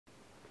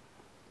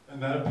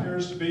And that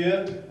appears to be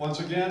it.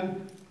 Once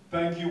again,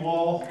 thank you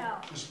all. No.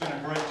 It's been a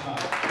great time.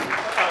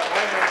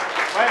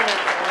 Wait a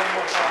minute, one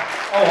more time.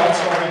 Oh, I'm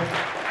sorry.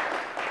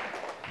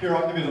 Here,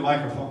 I'll give you the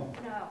microphone.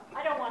 No,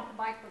 I don't want the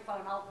microphone.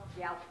 I'll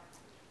yell.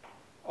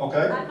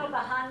 Okay? I'm a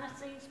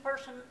behind-the-scenes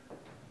person,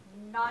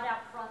 not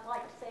out front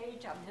like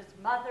Sage. I'm his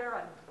mother.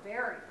 I'm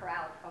very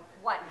proud of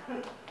what he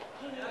is.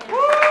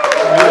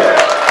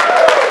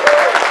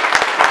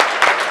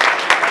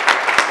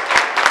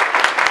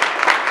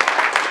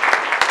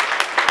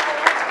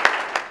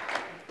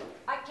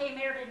 I came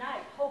here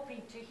tonight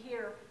hoping to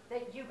hear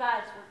that you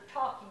guys were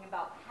talking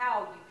about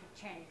how you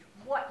could change,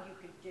 what you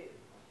could do.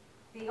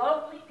 The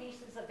only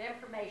pieces of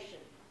information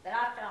that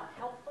I found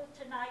helpful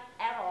tonight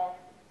at all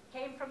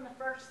came from the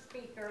first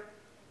speaker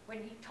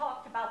when he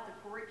talked about the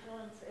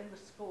curriculums in the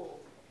schools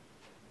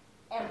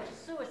and the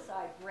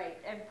suicide rate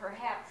and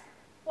perhaps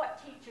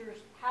what teachers,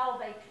 how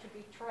they should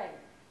be trained.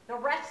 The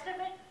rest of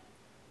it,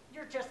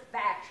 you're just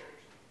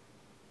bashers.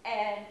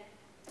 And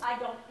I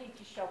don't think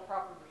you show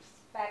proper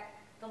respect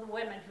to the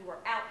women who are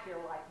out here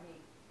like me,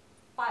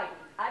 fighting.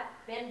 I've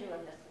been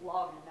doing this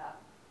long enough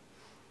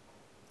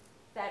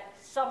that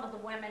some of the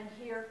women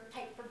here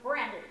take for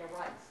granted the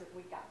rights that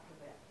we got for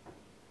them.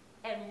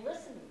 And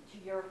listening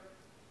to your,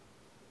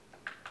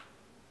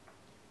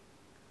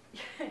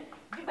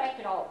 you make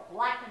it all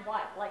black and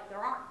white, like there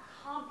aren't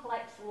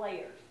complex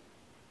layers.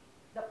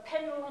 The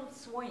pendulum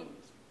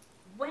swings.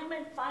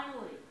 Women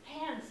finally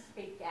can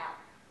speak out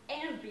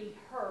and be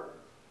heard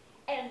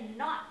and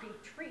not be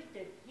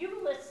treated.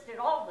 You listed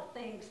all the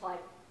things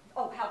like,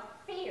 oh, how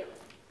fear,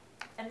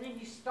 and then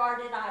you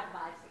started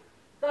itemizing.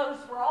 Those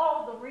were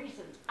all the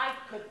reasons I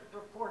couldn't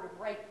report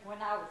a rape when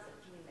I was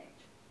a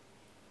teenager.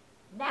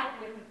 Now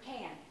women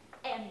can,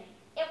 and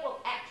it will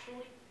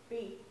actually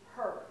be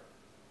heard.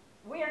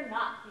 We're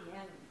not the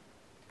enemy.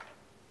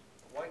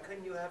 Why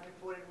couldn't you have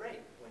reported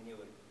rape when you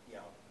were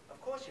young? Of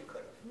course you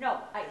could have. No,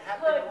 I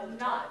could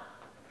not.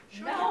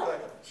 Sure No, you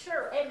could have.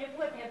 sure, and it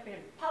would have been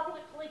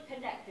publicly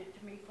connected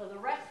to me for the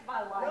rest of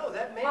my life. No,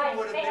 that man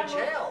would have been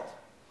jailed.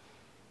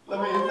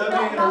 Let me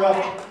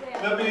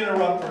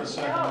interrupt for a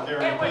second, No,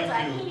 Gary. it was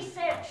Thank a you. he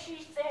said,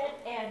 she said,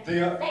 and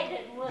The they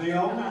didn't listen the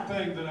only to us.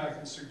 thing that I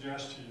can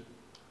suggest to you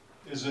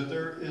is that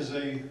there is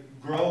a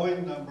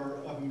growing number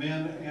of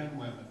men and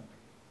women,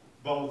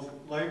 both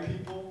lay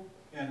people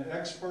and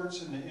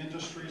experts in the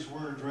industries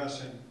we're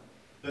addressing,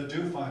 that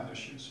do find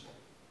this useful.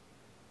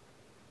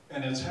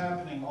 And it's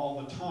happening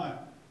all the time.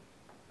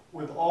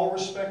 With all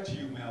respect to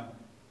you, ma'am,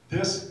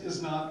 this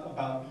is not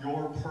about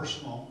your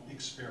personal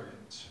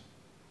experience.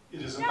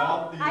 It is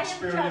about the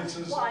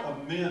experiences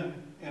of men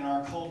in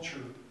our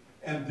culture,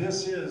 and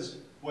this is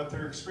what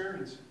they're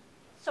experiencing.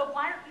 So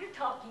why aren't you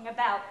talking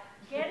about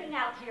getting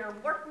out here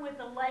and working with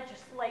the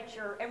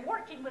legislature and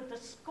working with the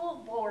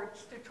school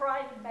boards to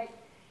try to make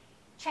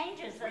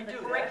changes in the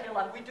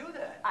curriculum? We do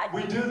that.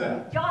 We do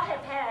that. Y'all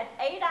have had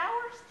 8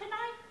 hours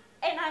tonight,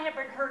 and I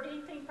haven't heard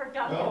anything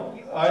productive. Well,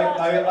 You I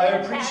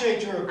just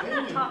appreciate your I'm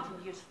opinion. not talking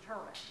to you,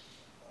 Turner.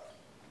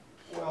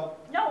 Well,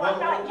 No, I'm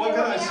not. what can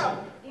I hearing say? him.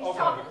 He's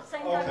talking the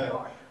same time you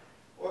are.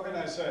 What can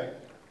I say?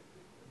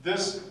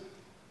 This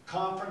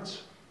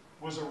conference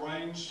was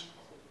arranged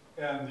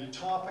and the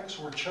topics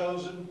were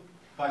chosen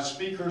by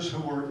speakers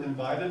who were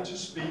invited to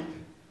speak,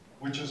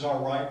 which is our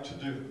right to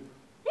do.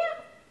 Yeah,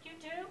 you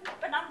do.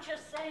 But I'm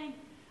just saying,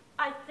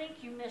 I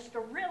think you missed a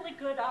really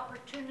good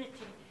opportunity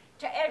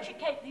to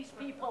educate these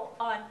people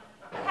on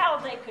how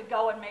they could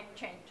go and make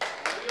changes.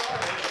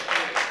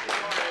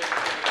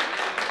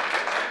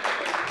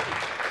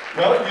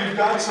 Well, you've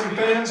got some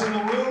fans in the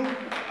room,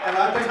 and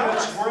I think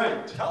that's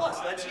great. Tell us,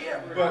 let's hear.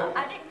 But,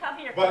 I didn't come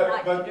here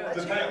tonight to do but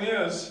the it. thing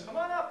is, Come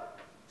on up.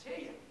 Let's hear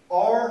you.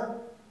 are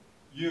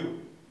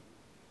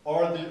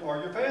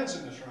your fans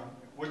in this room,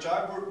 which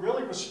I would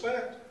really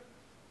respect,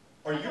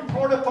 are you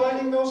part of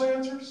finding those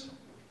answers?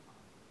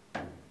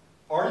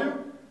 Are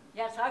you?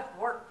 Yes, I've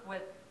worked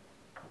with,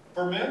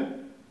 For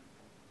men?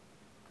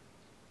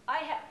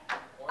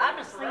 I'm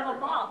a single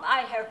mom.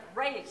 I have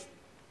raised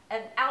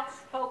an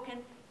outspoken,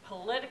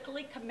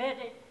 politically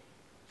committed,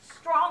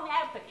 strong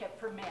advocate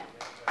for men.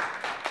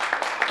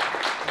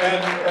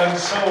 And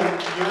so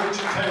you're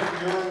to take,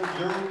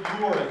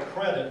 you are a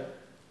credit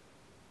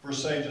for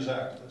Sage's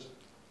activism.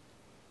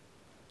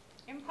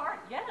 In part,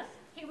 yes.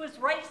 He was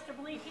raised to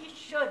believe he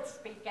should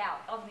speak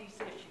out on these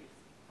issues.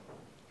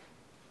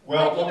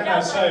 Well, But what he can I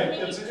doesn't say?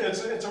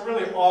 need It's a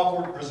really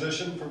awkward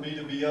position for me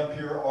to be up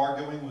here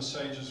arguing with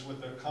Sage's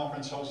with the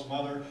conference host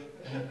mother,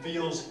 and it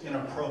feels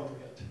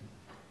inappropriate.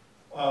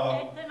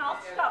 Okay, then I'll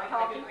stop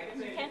talking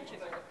and you can too.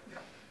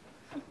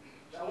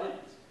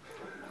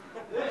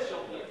 This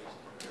shall be interesting.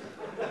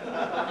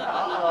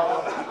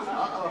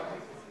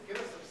 Give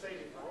us some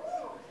Sadie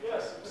vibes.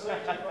 Yes, some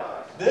Sadie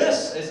vibes.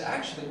 This is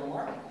actually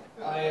remarkable.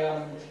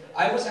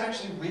 I was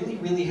actually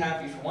really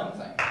happy for one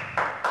thing.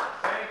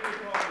 Thank you,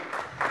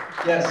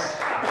 Kobe. Yes.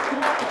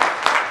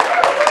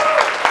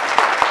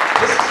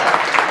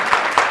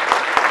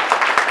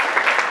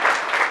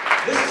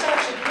 This is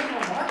actually pretty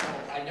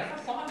remarkable. I never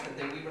thought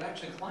that we would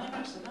actually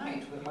climax the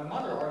night with my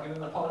mother arguing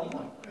with Paul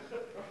Elam.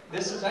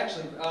 This is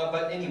actually,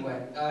 but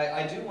anyway,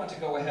 I do want to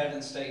go ahead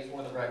and state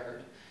for the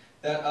record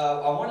that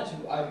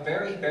I'm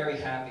very, very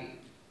happy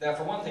that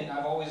for one thing,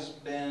 I've always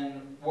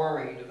been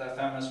worried that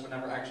feminists would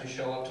never actually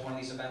show up to one of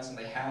these events, and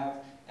they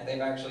have, and they've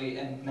actually,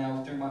 and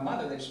now through my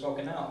mother, they've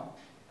spoken out.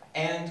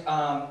 And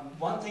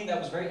one thing that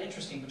was very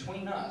interesting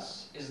between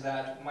us is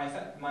that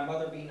my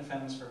mother, being a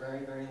feminist for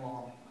very, very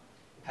long,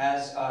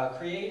 has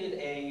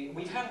created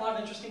we've had a lot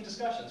of interesting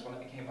discussions when I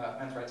became a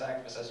men's rights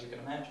activist, as you can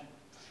imagine.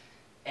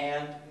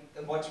 And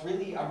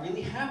I'm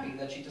really happy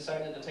that she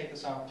decided to take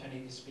this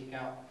opportunity to speak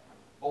out.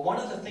 But one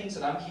of the things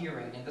that I'm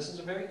hearing, and this is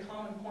a very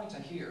common point I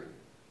hear,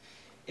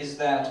 is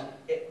that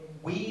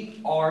we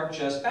are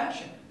just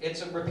bashing.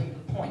 It's a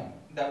repeated point,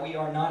 that we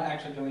are not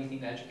actually doing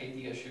anything to educate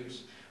the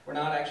issues. We're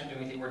not actually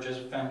doing anything, we're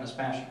just feminist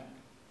bashing.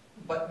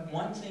 But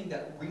one thing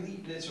that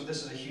really is, so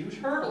this is a huge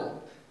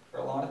hurdle for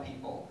a lot of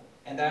people,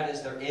 and that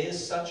is there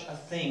is such a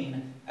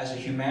thing as a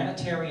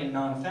humanitarian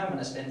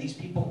non-feminist, and these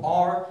people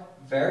are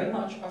very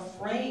much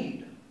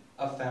afraid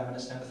of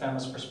feminists and the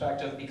feminist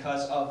perspective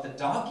because of the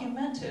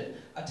documented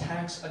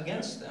attacks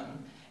against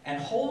them,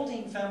 and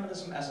holding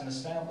feminism as an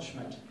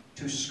establishment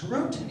to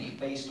scrutiny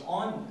based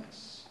on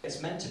this. It's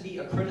meant to be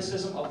a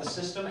criticism of the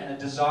system and a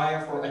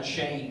desire for a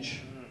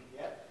change.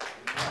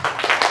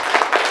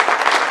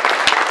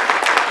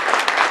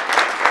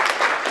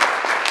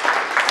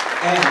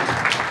 And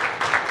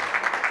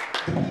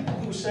the people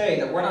who say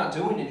that we're not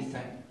doing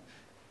anything,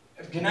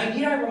 need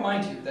I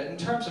remind you that in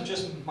terms of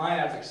just my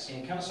advocacy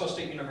in Kennesaw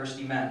State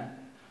University men,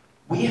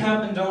 we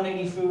have been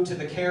donating food to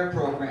the CARE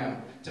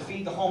program to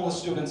feed the homeless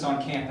students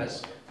on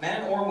campus.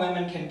 Men or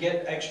women can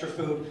get extra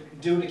food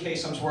due to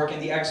KSUM's work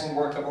and the excellent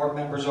work of our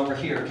members over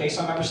here.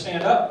 KSUM members,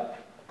 stand up.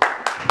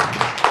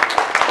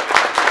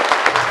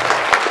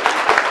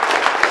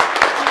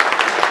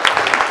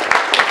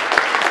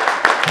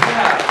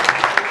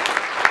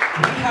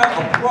 We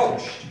have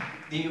approached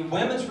the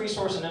Women's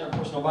Resource and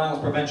Interpersonal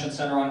Violence Prevention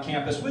Center on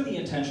campus with the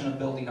intention of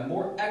building a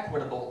more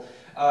equitable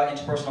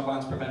interpersonal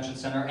violence prevention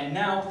center, and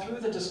now through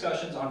the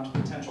discussions on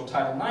potential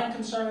Title IX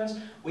concerns,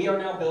 we are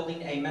now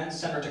building a men's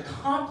center to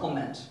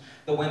complement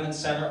the women's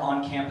center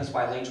on campus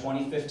by late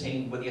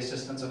 2015 with the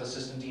assistance of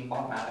Assistant Dean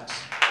Bob Maddox.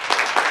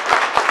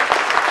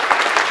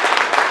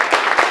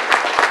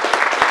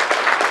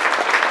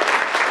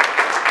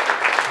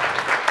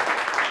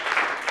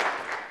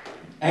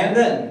 And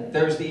then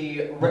there's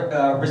the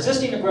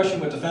Resisting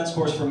Aggression with Defense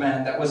Course for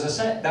Men that was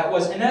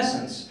in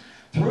essence,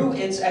 through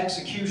its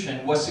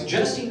execution, was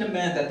suggesting to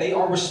men that they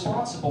are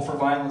responsible for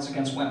violence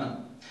against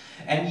women.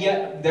 And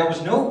yet, there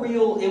was no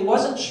it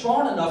wasn't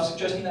strong enough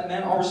suggesting that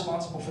men are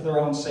responsible for their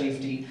own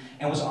safety,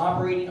 and was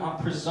operating on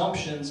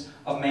presumptions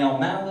of male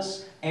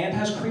malice, and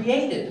has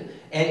created,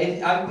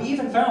 we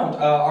even found,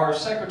 our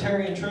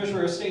Secretary and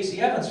Treasurer Stacey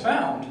Evans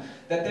found,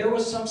 that there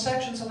was some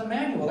sections of the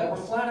manual that were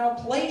flat out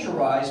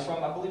plagiarized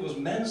from, I believe it was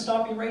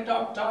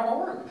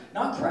menstoppingrape.org,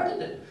 not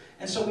credited.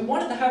 And so we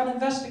wanted to have an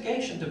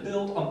investigation to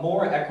build a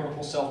more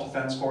equitable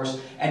self-defense course,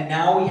 and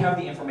now we have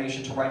the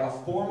information to write a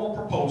formal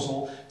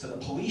proposal to the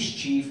police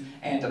chief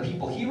and the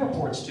people he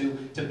reports to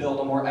build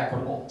a more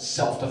equitable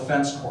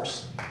self-defense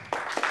course.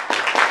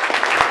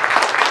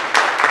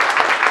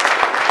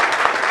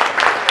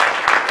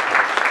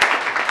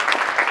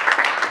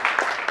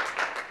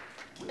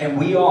 And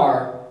we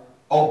are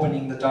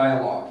opening the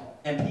dialogue.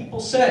 And people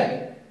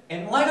say,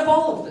 in light of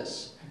all of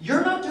this,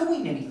 you're not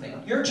doing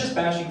anything. You're just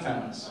bashing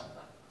feminists.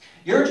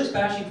 You're just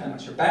bashing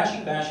feminists. You're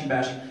bashing, bashing,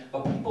 bashing.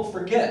 But people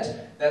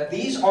forget that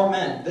these are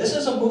men. This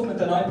is a movement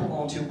that I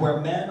belong to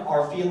where men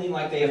are feeling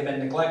like they have been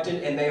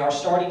neglected and they are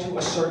starting to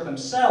assert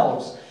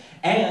themselves.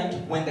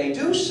 And when they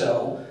do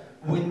so,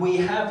 when we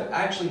have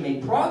actually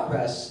made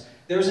progress,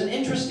 there's an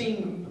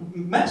interesting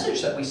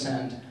message that we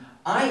send.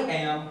 I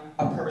am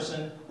a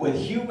person with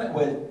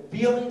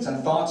feelings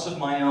and thoughts of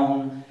my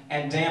own,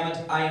 and damn it,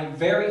 I am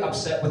very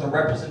upset with the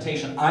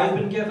representation I've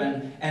been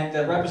given and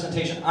the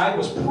representation I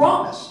was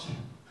promised,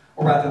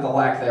 or rather the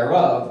lack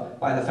thereof,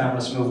 by the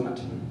feminist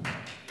movement.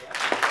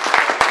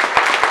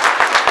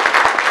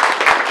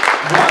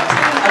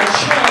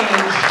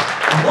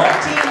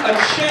 Wanting a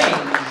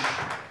change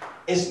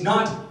is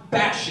not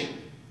bashing.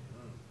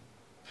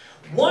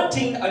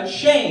 Wanting a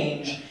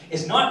change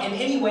is not in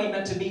any way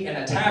meant to be an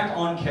attack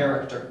on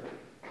character.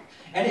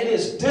 And it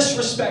is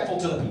disrespectful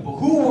to the people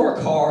who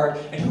work hard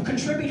and who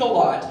contribute a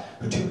lot.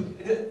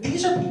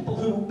 These are people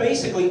who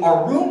basically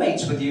are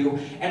roommates with you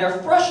and are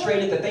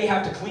frustrated that they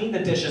have to clean the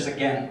dishes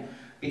again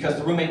because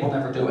the roommate will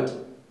never do it.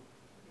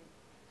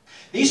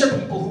 These are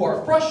people who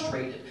are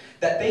frustrated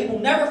that they will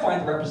never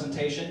find the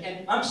representation,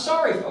 and I'm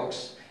sorry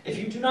folks if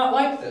you do not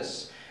like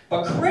this,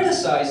 but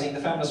criticizing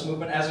the feminist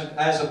movement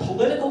as a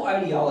political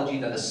ideology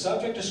that is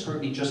subject to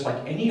scrutiny just like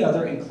any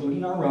other,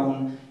 including our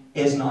own,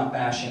 is not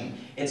bashing.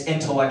 It's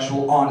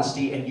intellectual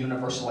honesty and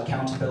universal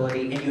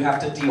accountability, and you have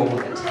to deal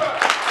with it.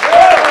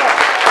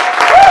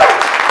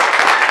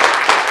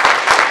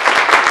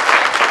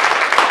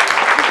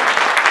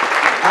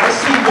 I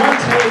see one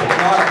table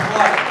not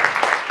applauding.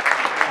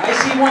 I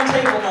see one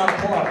table not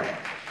applauding.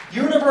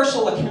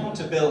 Universal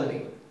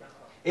accountability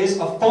is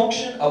a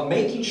function of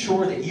making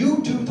sure that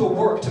you do the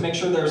work to make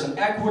sure there's an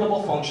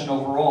equitable function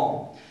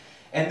overall.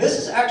 And this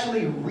is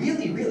actually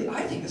really,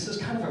 I think this is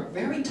kind of a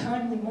very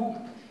timely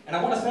moment. And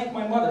I want to thank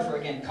my mother for,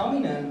 again,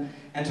 coming in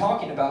and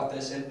talking about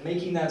this and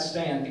making that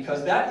stand,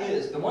 because that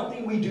is, the one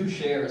thing we do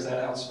share is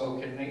that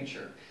outspoken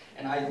nature.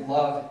 And I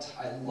love it.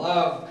 I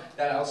love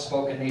that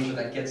outspoken nature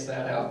that gets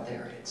that out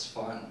there. It's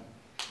fun.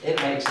 It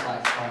makes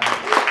life fun.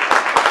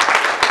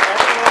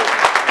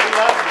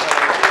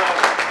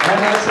 And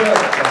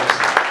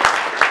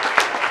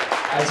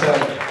I tell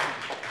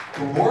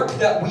you, the work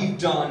that we've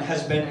done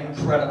has been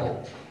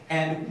incredible.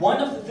 And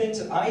one of the things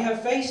that I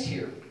have faced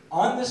here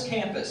on this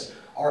campus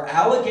are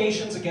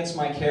allegations against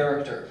my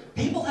character.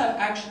 People have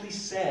actually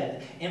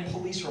said in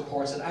police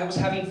reports that I was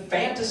having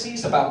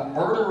fantasies about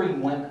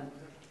murdering women.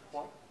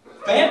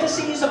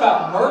 Fantasies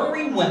about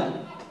murdering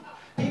women.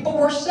 People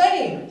were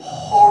saying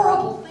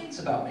horrible things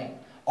about me,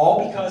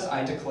 all because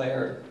I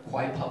declared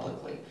quite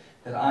publicly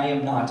that I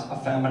am not a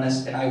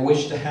feminist and I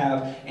wish to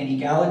have an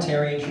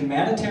egalitarian,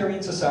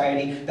 humanitarian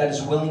society that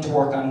is willing to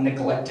work on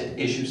neglected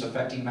issues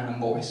affecting men and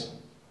boys.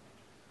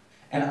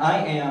 And I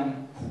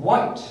am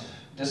quite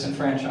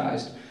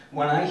disenfranchised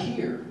when I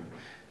hear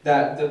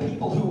that the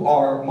people who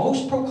are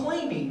most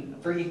proclaiming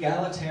for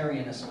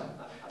egalitarianism,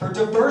 for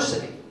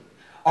diversity,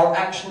 are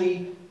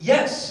actually,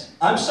 yes,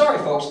 I'm sorry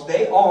folks,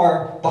 they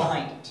are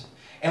behind it.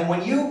 And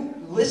when you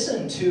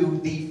listen to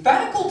the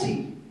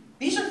faculty,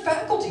 these are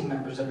faculty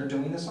members that are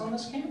doing this on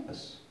this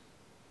campus.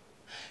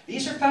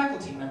 These are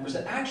faculty members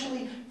that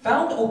actually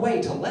found a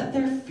way to let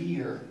their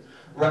fear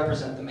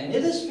represent them. And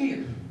it is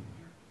fear.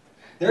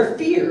 Their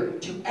fear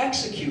to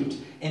execute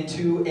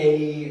into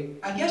a,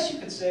 I guess you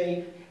could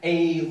say,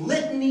 a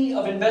litany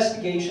of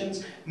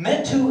investigations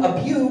meant to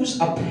abuse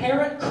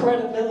apparent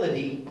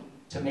credibility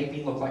to make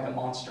me look like a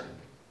monster.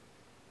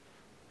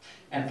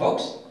 And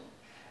folks,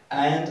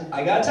 and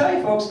I gotta tell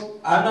you folks,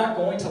 I'm not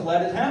going to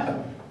let it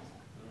happen.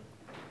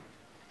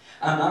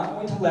 I'm not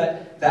going to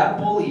let that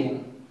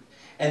bullying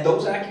and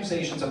those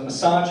accusations of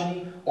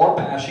misogyny or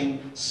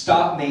bashing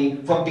stop me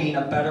from being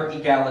a better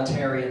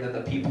egalitarian than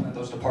the people in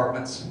those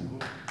departments.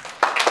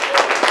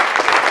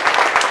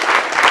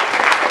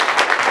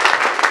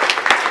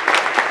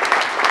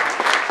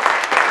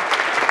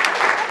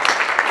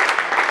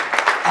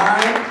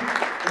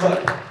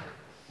 Look,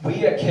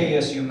 we at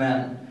KSU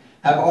Men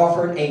have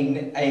offered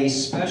a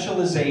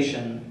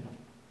specialization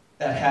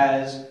that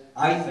has,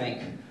 I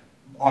think,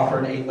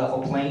 offered a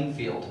level playing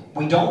field.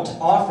 We don't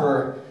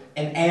offer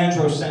an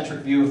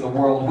androcentric view of the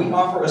world. We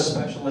offer a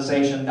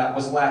specialization that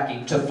was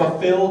lacking to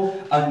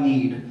fulfill a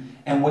need.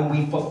 And when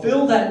we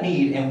fulfill that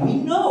need, and we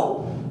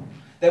know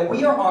that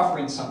we are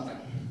offering something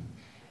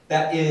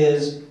that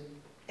is,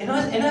 in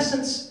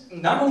essence,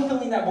 not only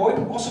filling that void,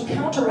 but also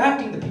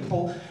counteracting the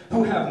people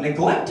who have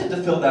neglected to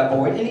fill that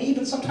void and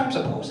even sometimes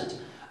oppose it,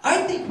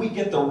 I think we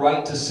get the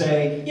right to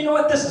say, you know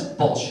what, this is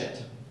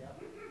bullshit.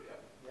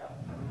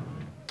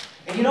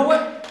 And you know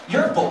what?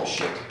 You're full of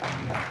shit.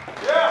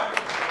 Yeah.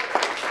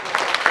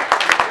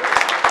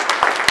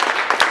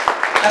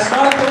 That's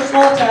not a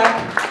personal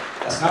attack.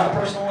 That's not a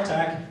personal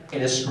attack.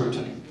 It is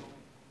scrutiny.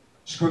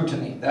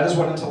 Scrutiny. That is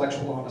what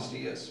intellectual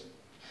honesty is.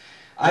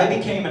 I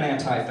became an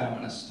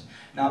anti-feminist.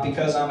 Not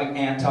because I'm an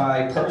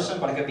anti-person,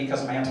 but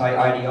because I'm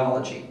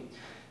anti-ideology.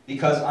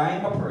 Because I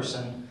am a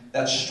person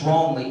that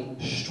strongly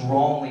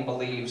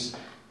believes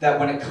that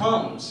when it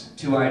comes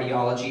to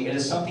ideology, it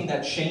is something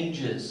that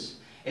changes.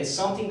 It's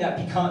something that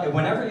becomes,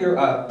 whenever you're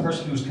a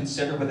person who's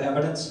considered with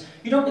evidence,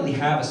 you don't really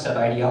have a set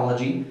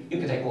ideology. You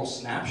can take little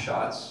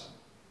snapshots.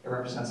 It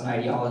represents an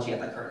ideology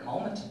at the current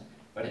moment,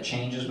 but it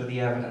changes with the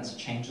evidence, it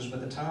changes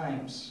with the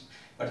times.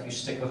 But if you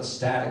stick with a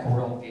static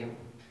worldview,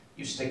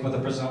 you stick with a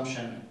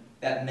presumption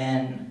that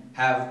men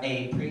have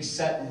a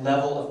preset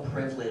level of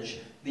privilege,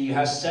 that you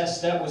have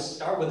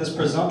start with this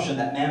presumption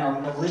that men are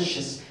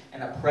malicious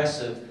and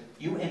oppressive,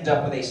 you end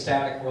up with a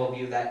static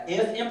worldview that,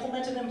 if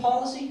implemented in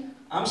policy,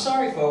 I'm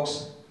sorry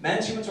folks,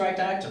 men's human rights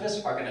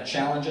activists are going to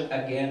challenge it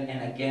again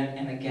and again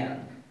and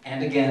again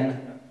and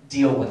again.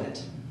 Deal with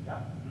it.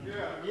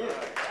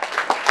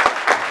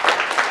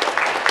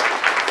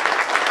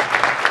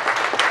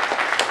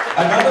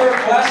 Another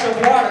glass of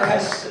water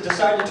has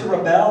decided to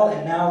rebel,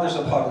 and now there's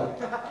a puddle.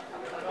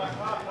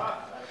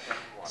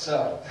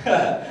 So,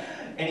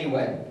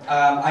 anyway,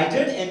 I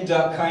did end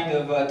up kind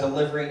of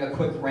delivering a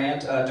quick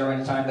rant during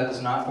a time that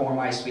is not for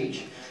my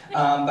speech.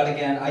 But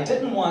again, I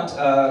didn't want,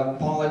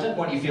 Paul, I didn't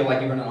want you to feel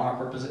like you were in an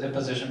awkward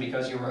position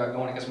because you were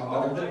going against my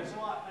mother.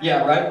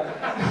 Yeah, right?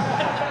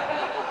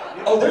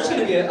 Oh, there's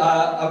going to be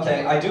a,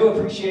 okay, I do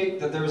appreciate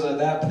that there's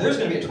there's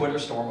going to be a Twitter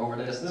storm over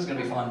this. This is going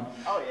to be fun.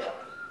 Oh, yeah.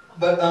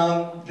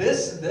 But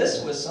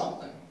this was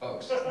something,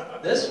 folks.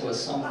 This was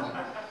something.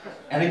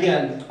 And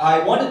again, I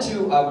do want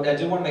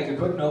to make a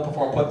quick note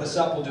before I put this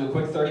up. We'll do a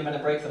quick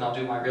 30-minute break, then I'll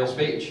do my real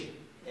speech.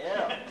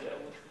 Yeah.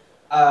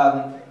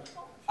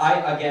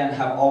 I, again,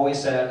 have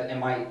always said in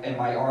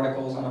my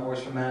articles on A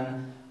Voice for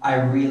Men, I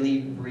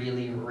really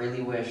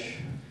wish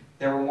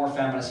there were more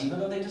feminists, even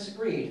though they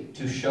disagreed,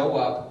 to show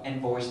up and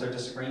voice their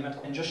disagreement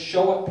and just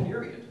show up,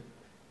 period.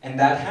 And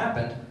that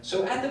happened.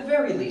 So at the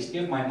very least,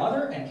 give my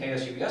mother and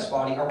KSUBS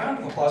body a round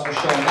of applause for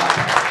showing up.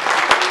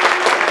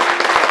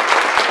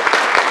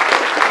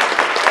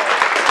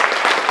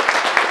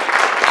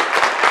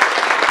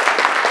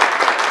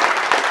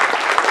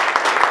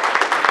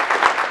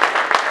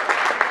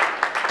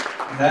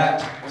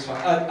 That was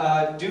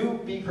fun. Do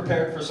be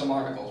prepared for some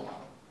articles, Mom.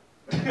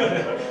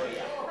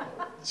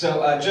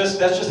 So that's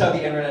just how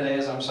the internet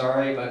is. I'm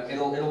sorry, but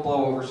it'll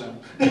blow over soon.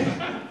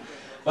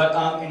 But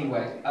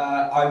anyway,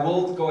 I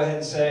will go ahead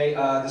and say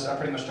this. I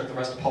pretty much took the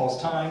rest of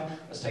Paul's time.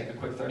 Let's take a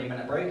quick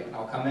 30-minute break, and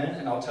I'll come in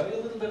and I'll tell you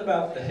a little bit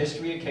about the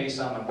history of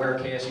KSUM and where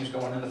KSU is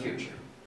going in the future.